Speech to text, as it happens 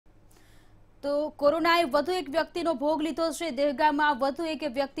તો કોરોનાએ વધુ એક વ્યક્તિનો ભોગ લીધો છે। દહેગામમાં વધુ એક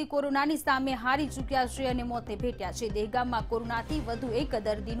વ્યક્તિ કોરોનાની સામે હારી ચૂક્યા છે અને મોતને ભેટ્યા છે। દહેગામમાં કોરોનાથી વધુ એક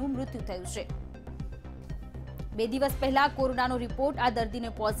દર્દીનું મૃત્યુ થયું છે। 2 દિવસ પહેલા કોરોનાનો રિપોર્ટ આ દર્દીને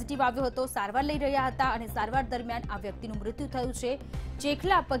પોઝિટિવ આવ્યો હતો। સારવાર લઈ રહ્યા હતા અને સારવાર દરમિયાન આ વ્યક્તિનું મૃત્યુ થયું છે।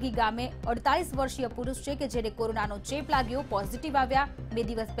 ચેખલાપગી ગામે 48 વર્ષીય પુરુષ છે કે જેને કોરોનાનો ચેપ લાગ્યો, પોઝિટિવ આવ્યા। 2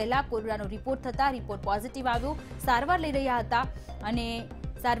 દિવસ પહેલા કોરોનાનો રિપોર્ટ થતા રિપોર્ટ પોઝિટિવ આવ્યો, સારવાર લઈ રહ્યા હતા અને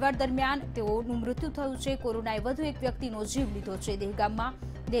સારવાર દરમિયાન તેઓનું મૃત્યુ થયું છે। કોરોનાએ વધુ એક વ્યક્તિનો જીવ લીધો છે।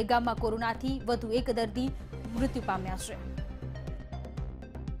 દહેગામમાં કોરોનાથી વધુ એક દર્દી મૃત્યુ પામ્યા છે।